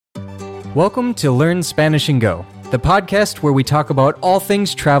Welcome to Learn Spanish and Go, the podcast where we talk about all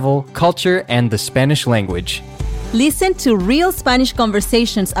things travel, culture, and the Spanish language. Listen to real Spanish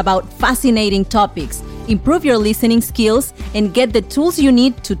conversations about fascinating topics, improve your listening skills, and get the tools you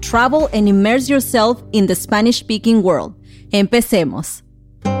need to travel and immerse yourself in the Spanish-speaking world. Empecemos.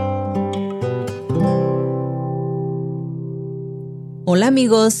 Hola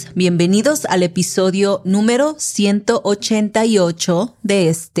amigos, bienvenidos al episodio número 188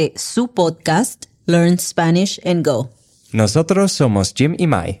 de su podcast, Learn Spanish and Go. Nosotros somos Jim y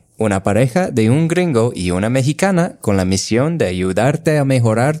Mai, una pareja de un gringo y una mexicana con la misión de ayudarte a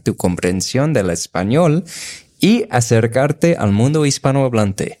mejorar tu comprensión del español y acercarte al mundo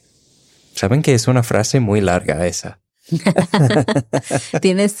hispanohablante. ¿Saben que es una frase muy larga esa?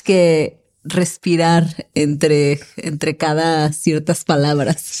 Tienes que respirar entre cada ciertas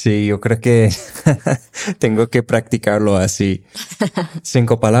palabras. Sí, yo creo que tengo que practicarlo así.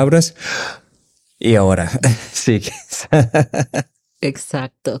 5 palabras y ahora sí.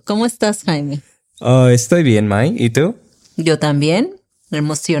 Exacto. ¿Cómo estás, Jaime? Estoy bien, Mai. ¿Y tú? Yo también.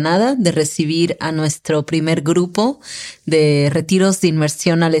 Emocionada de recibir a nuestro primer grupo de retiros de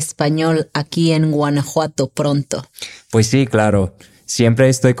inmersión al español aquí en Guanajuato pronto. Pues sí, claro. Siempre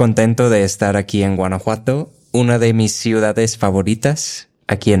estoy contento de estar aquí en Guanajuato, una de mis ciudades favoritas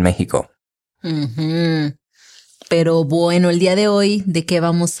aquí en México. Uh-huh. Pero bueno, el día de hoy, ¿de qué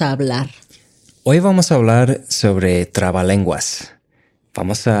vamos a hablar? Hoy vamos a hablar sobre trabalenguas.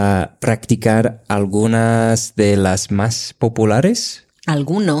 Vamos a practicar algunas de las más populares.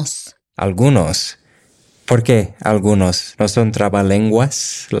 Algunos. ¿Por qué algunos? ¿No son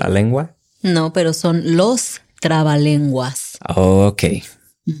trabalenguas la lengua? No, pero son los trabalenguas. Ok.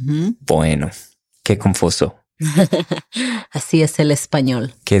 Uh-huh. Bueno, qué confuso. Así es el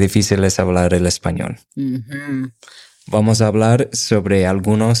español. Qué difícil es hablar el español. Uh-huh. Vamos a hablar sobre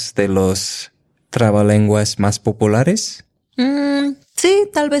algunos de los trabalenguas más populares. Sí,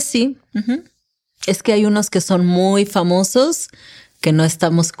 tal vez sí. Uh-huh. Es que hay unos que son muy famosos que no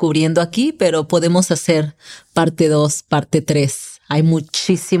estamos cubriendo aquí, pero podemos hacer parte 2, parte 3. Hay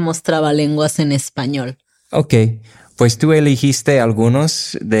muchísimos trabalenguas en español. Ok, pues tú elegiste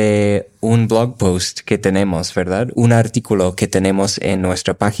algunos de un blog post que tenemos, ¿verdad? Un artículo que tenemos en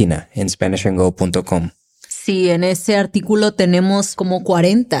nuestra página en SpanishAndGo.com. Sí, en ese artículo tenemos como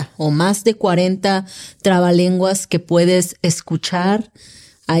 40 o más de 40 trabalenguas que puedes escuchar.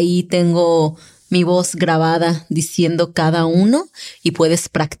 Ahí tengo mi voz grabada diciendo cada uno y puedes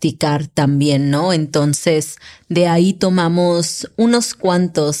practicar también, ¿no? Entonces, de ahí tomamos unos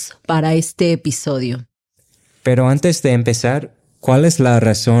cuantos para este episodio. Pero antes de empezar, ¿cuál es la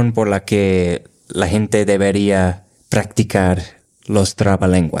razón por la que la gente debería practicar los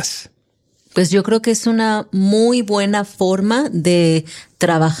trabalenguas? Pues yo creo que es una muy buena forma de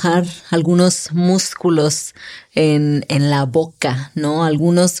trabajar algunos músculos en la boca, ¿no?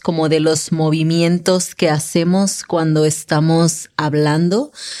 Algunos como de los movimientos que hacemos cuando estamos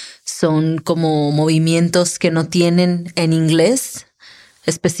hablando son como movimientos que no tienen en inglés.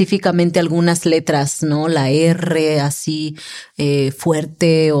 Específicamente algunas letras, ¿no? La R así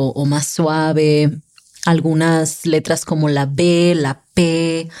fuerte o más suave. Algunas letras como la B, la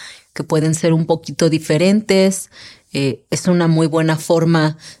P, que pueden ser un poquito diferentes. Es una muy buena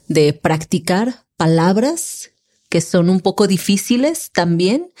forma de practicar palabras que son un poco difíciles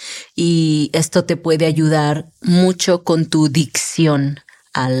también. Y esto te puede ayudar mucho con tu dicción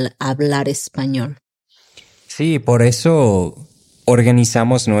al hablar español. Sí, por eso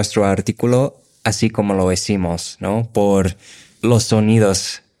organizamos nuestro artículo así como lo hicimos, ¿no? Por los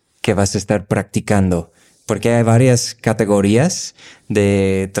sonidos que vas a estar practicando. Porque hay varias categorías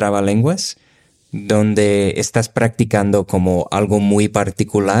de trabalenguas donde estás practicando como algo muy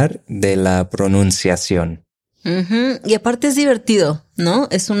particular de la pronunciación. Uh-huh. Y aparte es divertido, ¿no?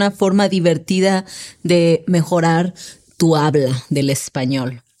 Es una forma divertida de mejorar tu habla del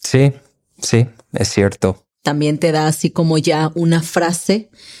español. Sí, es cierto. También te da así como ya una frase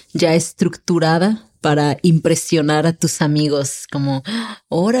ya estructurada para impresionar a tus amigos, como,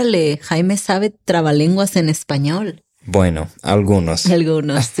 órale, Jaime sabe trabalenguas en español. Bueno, algunos.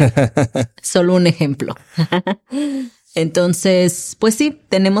 Algunos, sí. Solo un ejemplo. Entonces, pues sí,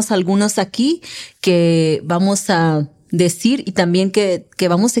 tenemos algunos aquí que vamos a decir y también que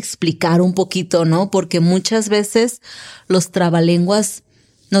vamos a explicar un poquito, ¿no? Porque muchas veces los trabalenguas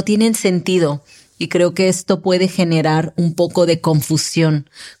no tienen sentido. Y creo que esto puede generar un poco de confusión,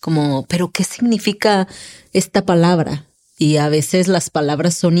 como, ¿pero qué significa esta palabra? Y a veces las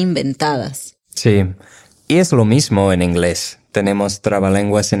palabras son inventadas. Sí, y es lo mismo en inglés. tenemos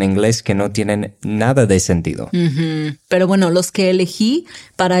trabalenguas en inglés que no tienen nada de sentido. Pero bueno, los que elegí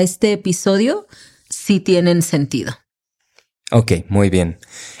para este episodio sí tienen sentido. Ok, muy bien.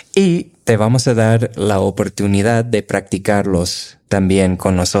 Y te vamos a dar la oportunidad de practicarlos también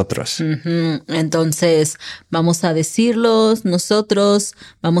con nosotros. Entonces, vamos a decirlos nosotros,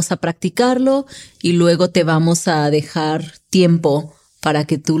 vamos a practicarlo y luego te vamos a dejar tiempo para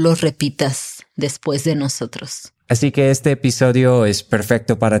que tú los repitas después de nosotros. Así que este episodio es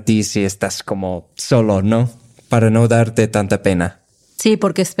perfecto para ti si estás como solo, ¿no? Para no darte tanta pena. Sí,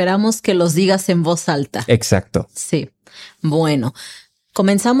 porque esperamos que los digas en voz alta. Exacto. Sí. Bueno,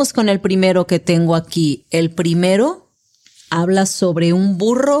 comenzamos con el primero que tengo aquí. El primero habla sobre un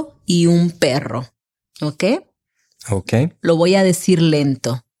burro y un perro. ¿Ok? Ok. Lo voy a decir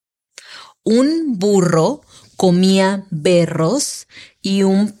lento. Un burro comía berros y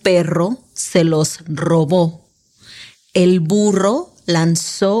un perro se los robó. El burro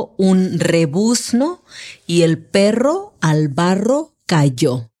lanzó un rebuzno y el perro al barro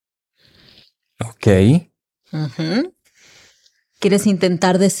cayó. Ok. ¿Quieres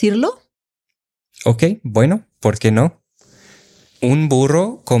intentar decirlo? Ok, bueno, ¿por qué no? Un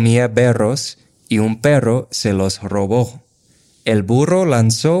burro comía berros y un perro se los robó. El burro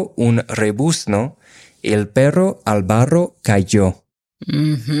lanzó un rebuzno y el perro al barro cayó.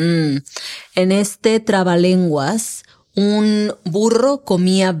 En este trabalenguas, un burro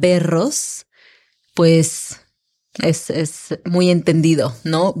comía berros, pues es muy entendido,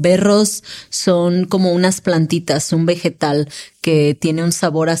 ¿no? Berros son como unas plantitas, un vegetal que tiene un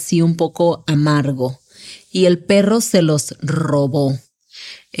sabor así un poco amargo. Y el perro se los robó.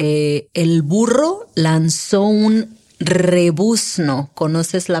 El burro lanzó un rebuzno.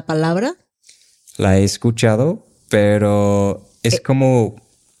 ¿Conoces la palabra? La he escuchado, pero es como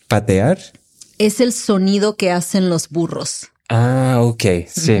patear. Es el sonido que hacen los burros. Ah, ok,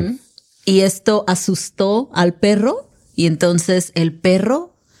 sí. Y esto asustó al perro y entonces el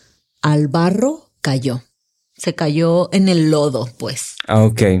perro al barro cayó. Se cayó en el lodo, pues. Ah,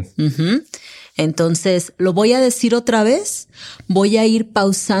 ok. Entonces, lo voy a decir otra vez. Voy a ir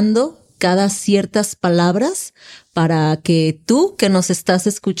pausando cada ciertas palabras para que tú que nos estás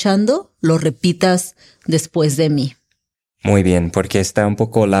escuchando lo repitas después de mí. Muy bien, porque está un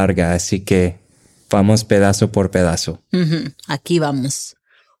poco larga, así que vamos pedazo por pedazo. Aquí vamos.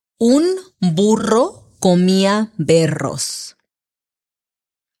 Un burro comía berros.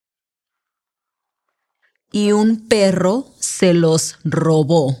 Y un perro se los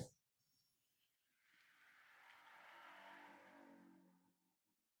robó.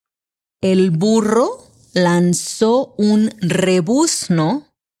 El burro lanzó un rebuzno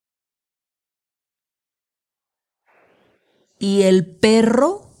y el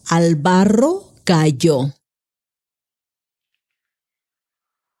perro al barro cayó.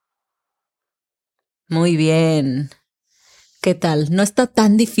 Muy bien. ¿Qué tal? No está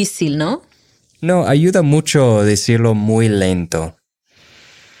tan difícil, ¿no? No, ayuda mucho decirlo muy lento.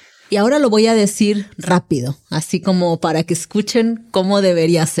 Y ahora lo voy a decir rápido, así como para que escuchen cómo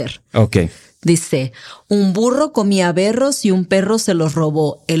debería ser. Ok. Dice, un burro comía berros y un perro se los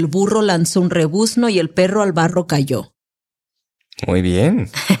robó. El burro lanzó un rebuzno y el perro al barro cayó. Muy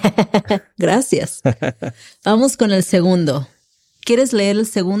bien. Gracias. Vamos con el segundo. ¿Quieres leer el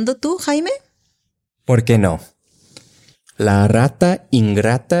segundo tú, Jaime? ¿Por qué no? La rata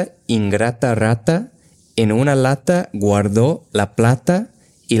ingrata, ingrata rata, en una lata guardó la plata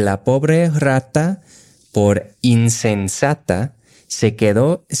y la pobre rata, por insensata, se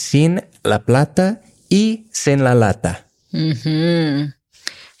quedó sin la plata y sin la lata.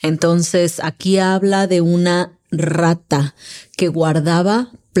 Entonces, aquí habla de una rata que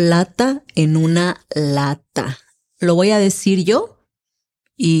guardaba plata en una lata. Lo voy a decir yo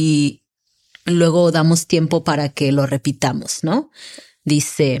y luego damos tiempo para que lo repitamos, ¿no?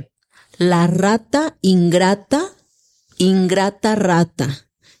 Dice, la rata ingrata, ingrata rata,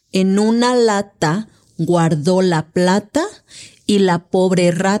 en una lata guardó la plata y la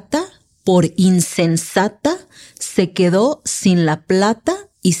pobre rata, por insensata, se quedó sin la plata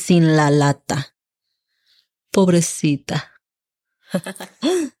y sin la lata. Pobrecita.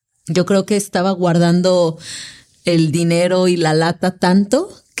 Yo creo que estaba guardando el dinero y la lata tanto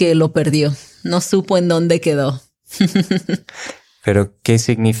que lo perdió. No supo en dónde quedó. ¿Pero qué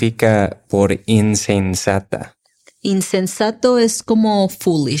significa por insensata? Insensato es como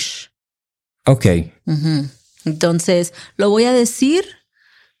foolish. Ok. Entonces, lo voy a decir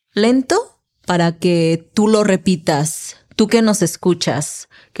lento para que tú lo repitas. Tú que nos escuchas,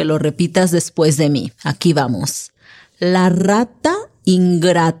 que lo repitas después de mí. Aquí vamos. La rata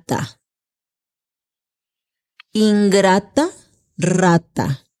ingrata. Ingrata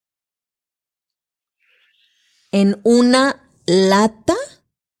rata. En una lata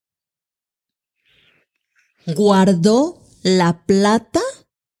guardó la plata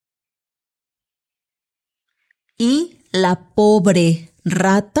y la pobre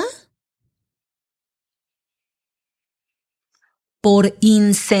rata, por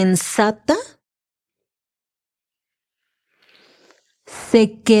insensata,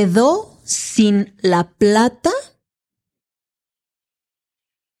 se quedó sin la plata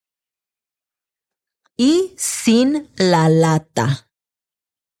y sin la lata.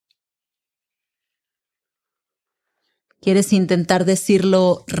 ¿Quieres intentar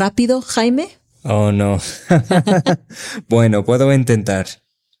decirlo rápido, Jaime? Oh, no. Bueno, puedo intentar.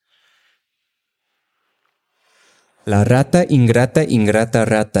 La rata, ingrata, ingrata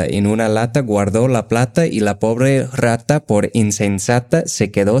rata, en una lata guardó la plata y la pobre rata, por insensata,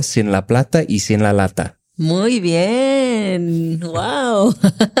 se quedó sin la plata y sin la lata. Muy bien. ¡Wow!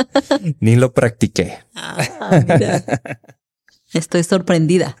 Ni lo practiqué. Mira. Estoy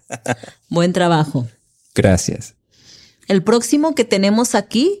sorprendida. Buen trabajo. Gracias. El próximo que tenemos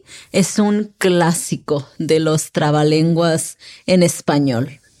aquí es un clásico de los trabalenguas en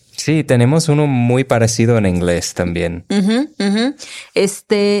español. Sí, tenemos uno muy parecido en inglés también.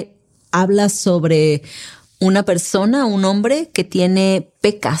 Este habla sobre una persona, un hombre que tiene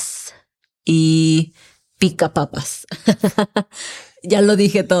pecas y pica papas. Ya lo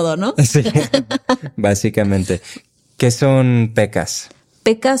dije todo, ¿no? Sí, básicamente. ¿Qué son pecas?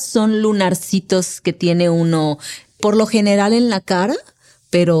 Pecas son lunarcitos que tiene uno por lo general en la cara,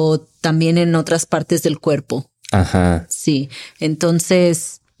 pero también en otras partes del cuerpo. Ajá. Sí,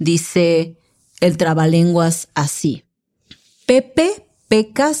 entonces dice el trabalenguas así. Pepe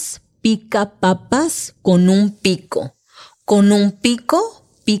Pecas pica papas con un pico. Con un pico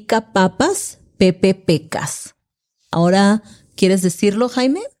pica papas Pepe Pecas. Ahora, ¿quieres decirlo,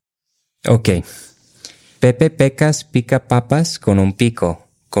 Jaime? Ok. Pepe Pecas pica papas con un pico.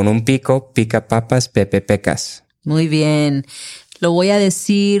 Con un pico pica papas Pepe Pecas. Muy bien. Lo voy a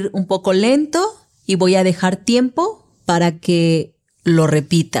decir un poco lento y voy a dejar tiempo para que lo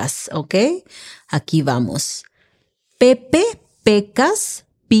repitas, ¿ok? Aquí vamos. Pepe Pecas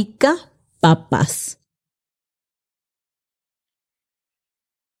pica papas.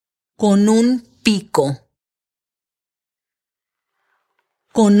 Con un pico.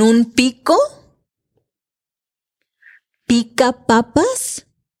 Con un pico pica papas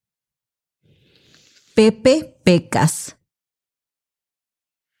Pepe Pecas.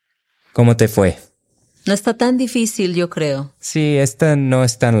 ¿Cómo te fue? No está tan difícil, yo creo. Sí, esta no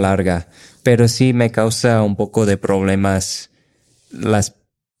es tan larga, pero sí me causa un poco de problemas las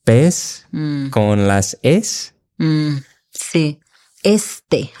P's con las Es. Sí.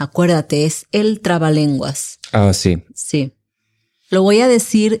 Acuérdate, es el trabalenguas. Oh, sí. Sí. Lo voy a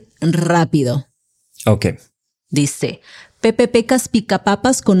decir rápido. Ok. Dice, Pepe Pecas pica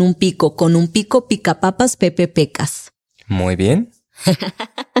papas con un pico pica papas Pepe Pecas. Muy bien.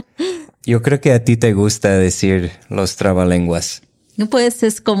 Yo creo que a ti te gusta decir los trabalenguas. Pues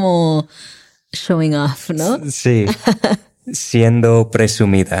es como showing off, ¿no? Sí. Siendo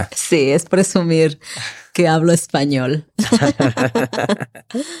presumida. Sí, es presumir que hablo español.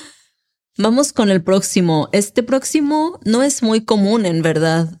 Vamos con el próximo. Este próximo no es muy común, en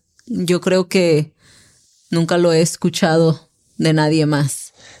verdad. Yo creo que nunca lo he escuchado de nadie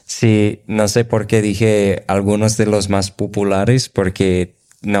más. Sí, no sé por qué dije algunos de los más populares, porque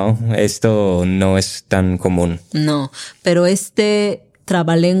no, esto no es tan común. No, pero este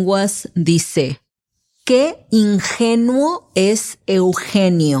trabalenguas dice, qué ingenuo es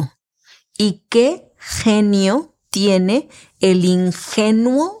Eugenio y qué genio tiene el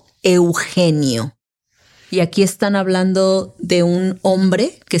ingenuo Eugenio. Y aquí están hablando de un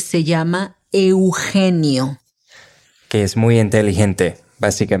hombre que se llama Eugenio. Que es muy inteligente,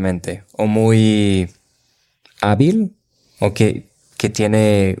 básicamente, o muy hábil, o que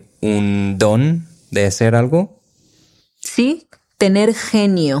tiene un don de hacer algo. Sí, tener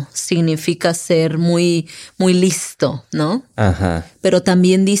genio significa ser muy, muy listo, ¿no? Ajá. Pero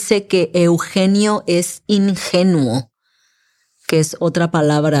también dice que Eugenio es ingenuo, que es otra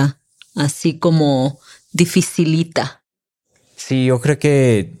palabra así como dificilita. Sí, yo creo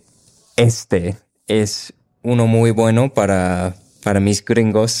que este es uno muy bueno para mis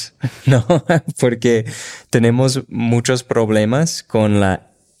gringos, ¿no? Porque tenemos muchos problemas con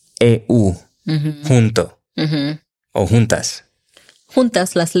la EU, junto o juntas.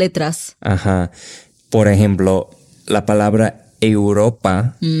 Juntas las letras. Ajá. Por ejemplo, la palabra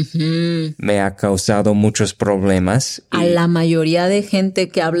Europa me ha causado muchos problemas. A la mayoría de gente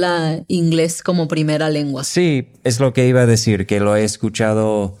que habla inglés como primera lengua. Sí, es lo que iba a decir, que lo he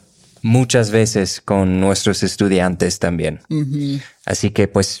escuchado muchas veces con nuestros estudiantes también. Así que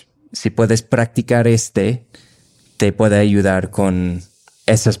pues si puedes practicar te puede ayudar con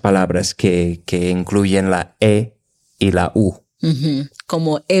esas palabras que incluyen la E y la U.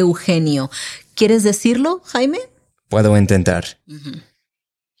 Como Eugenio. ¿Quieres decirlo, Jaime? Puedo intentar.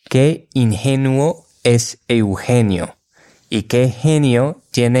 Qué ingenuo es Eugenio y qué genio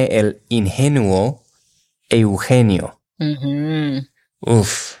tiene el ingenuo Eugenio.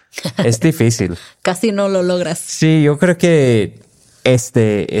 Uf, es difícil. Casi no lo logras. Sí, yo creo que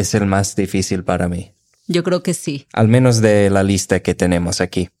este es el más difícil para mí. Yo creo que sí. Al menos de la lista que tenemos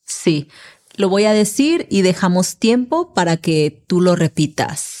aquí. Sí. Lo voy a decir y dejamos tiempo para que tú lo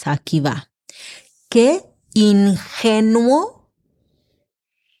repitas. Aquí va. Qué ingenuo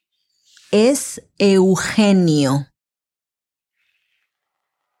es Eugenio.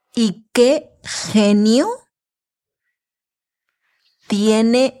 ¿Y qué genio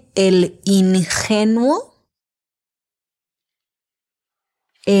tiene el ingenuo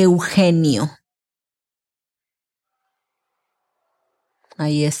Eugenio?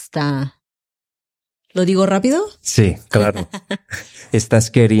 Ahí está. ¿Lo digo rápido? Sí, claro.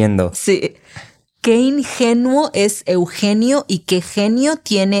 Estás queriendo. Sí. Qué ingenuo es Eugenio y qué genio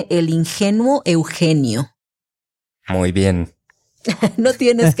tiene el ingenuo Eugenio. Muy bien. No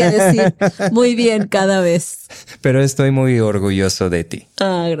tienes que decir muy bien cada vez. Pero estoy muy orgulloso de ti.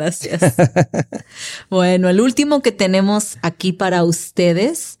 Ah, gracias. Bueno, el último que tenemos aquí para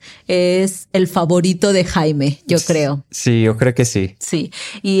ustedes es el favorito de Jaime, yo creo. Sí, yo creo que sí. Sí,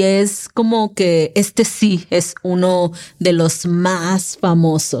 y es como que sí es uno de los más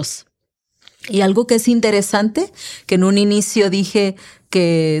famosos. Y algo que es interesante, que en un inicio dije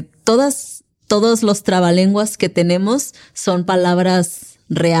que todos los trabalenguas que tenemos son palabras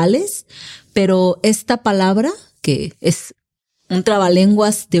reales, pero esta palabra, que es un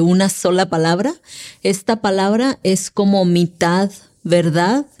trabalenguas de una sola palabra, esta palabra es como mitad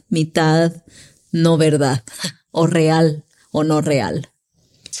verdad, mitad no verdad, o real o no real.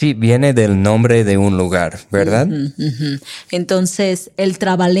 Sí, viene del nombre de un lugar, ¿verdad? Entonces, el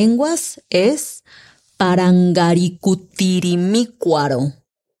trabalenguas es Parangaricutirimícuaro.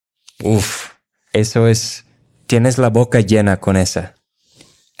 Uf, eso es... Tienes la boca llena con esa.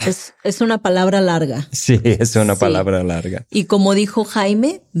 Es una palabra larga. Sí, es una Sí. palabra larga. Y como dijo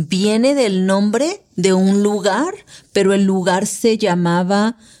Jaime, viene del nombre de un lugar, pero el lugar se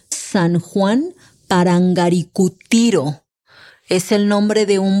llamaba San Juan Parangaricutiro. Es el nombre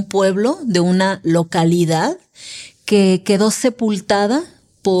de un pueblo, de una localidad que quedó sepultada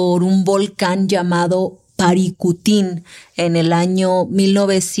por un volcán llamado Paricutín en el año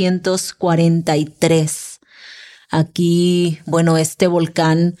 1943. Aquí, bueno, este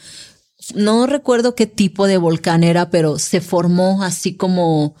volcán, no recuerdo qué tipo de volcán era, pero se formó así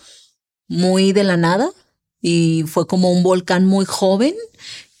como muy de la nada y fue como un volcán muy joven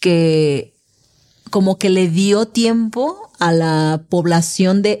que como que le dio tiempo a la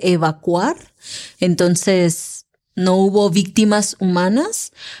población de evacuar. Entonces no hubo víctimas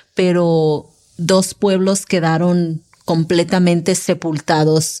humanas, pero 2 pueblos quedaron completamente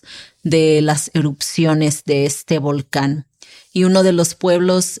sepultados de las erupciones de este volcán. Y uno de los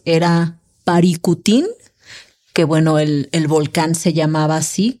pueblos era Paricutín, que bueno, el volcán se llamaba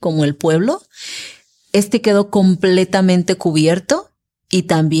así como el pueblo. Este quedó completamente cubierto y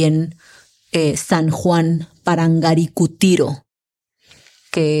también San Juan Parangaricutiro,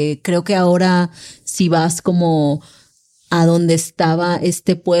 que creo que ahora si vas como a donde estaba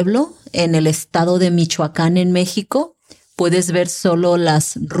este pueblo, en el estado de Michoacán, en México, puedes ver solo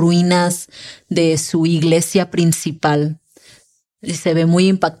las ruinas de su iglesia principal. Y se ve muy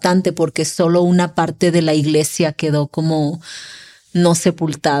impactante porque solo una parte de la iglesia quedó como no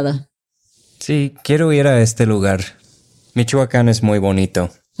sepultada. Sí, quiero ir a este lugar. Michoacán es muy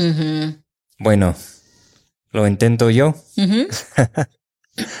bonito. Bueno, lo intento yo.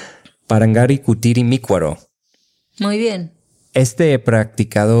 Parangaricutirimícuaro. Muy bien. He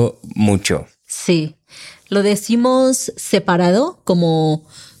practicado mucho. Sí. Lo decimos separado como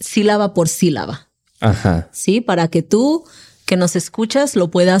sílaba por sílaba. Ajá. Sí, para que tú que nos escuchas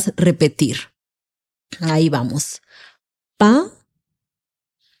lo puedas repetir. Ahí vamos. Pa,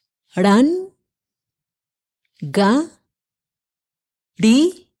 ran, ga,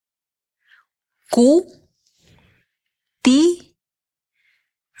 ri, cu, ti,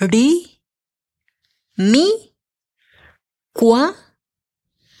 ri, mi, cua,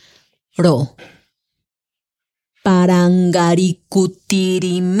 ro.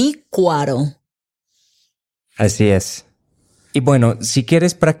 Parangaricutirimícuaro. Así es. Y bueno, si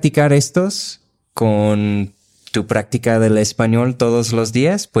quieres practicar estos con tu práctica del español todos los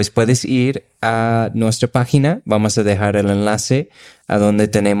días, pues puedes ir a nuestra página. Vamos a dejar el enlace a donde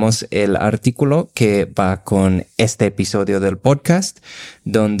tenemos el artículo que va con este episodio del podcast,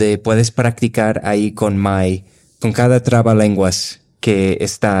 donde puedes practicar ahí con Mai, con cada trabalenguas que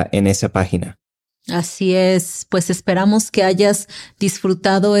está en esa página. Así es, pues esperamos que hayas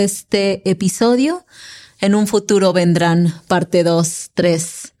disfrutado este episodio. En un futuro vendrán parte 2,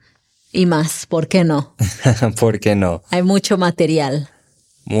 3 y más, ¿por qué no? ¿Por qué no? Hay mucho material.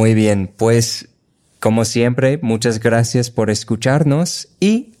 Muy bien, pues como siempre, muchas gracias por escucharnos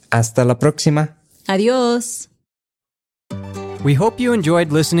y hasta la próxima. Adiós. We hope you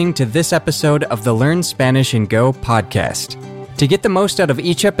enjoyed listening to this episode of the Learn Spanish and Go podcast. To get the most out of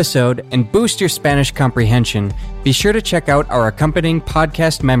each episode and boost your Spanish comprehension, be sure to check out our accompanying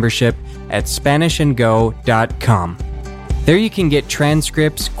podcast membership at SpanishAndGo.com. There you can get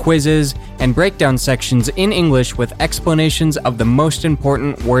transcripts, quizzes, and breakdown sections in English with explanations of the most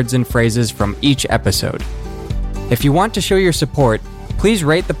important words and phrases from each episode. If you want to show your support, please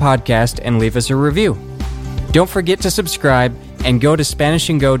rate the podcast and leave us a review. Don't forget to subscribe and go to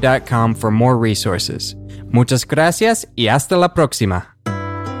SpanishAndGo.com for more resources. Muchas gracias y hasta la próxima.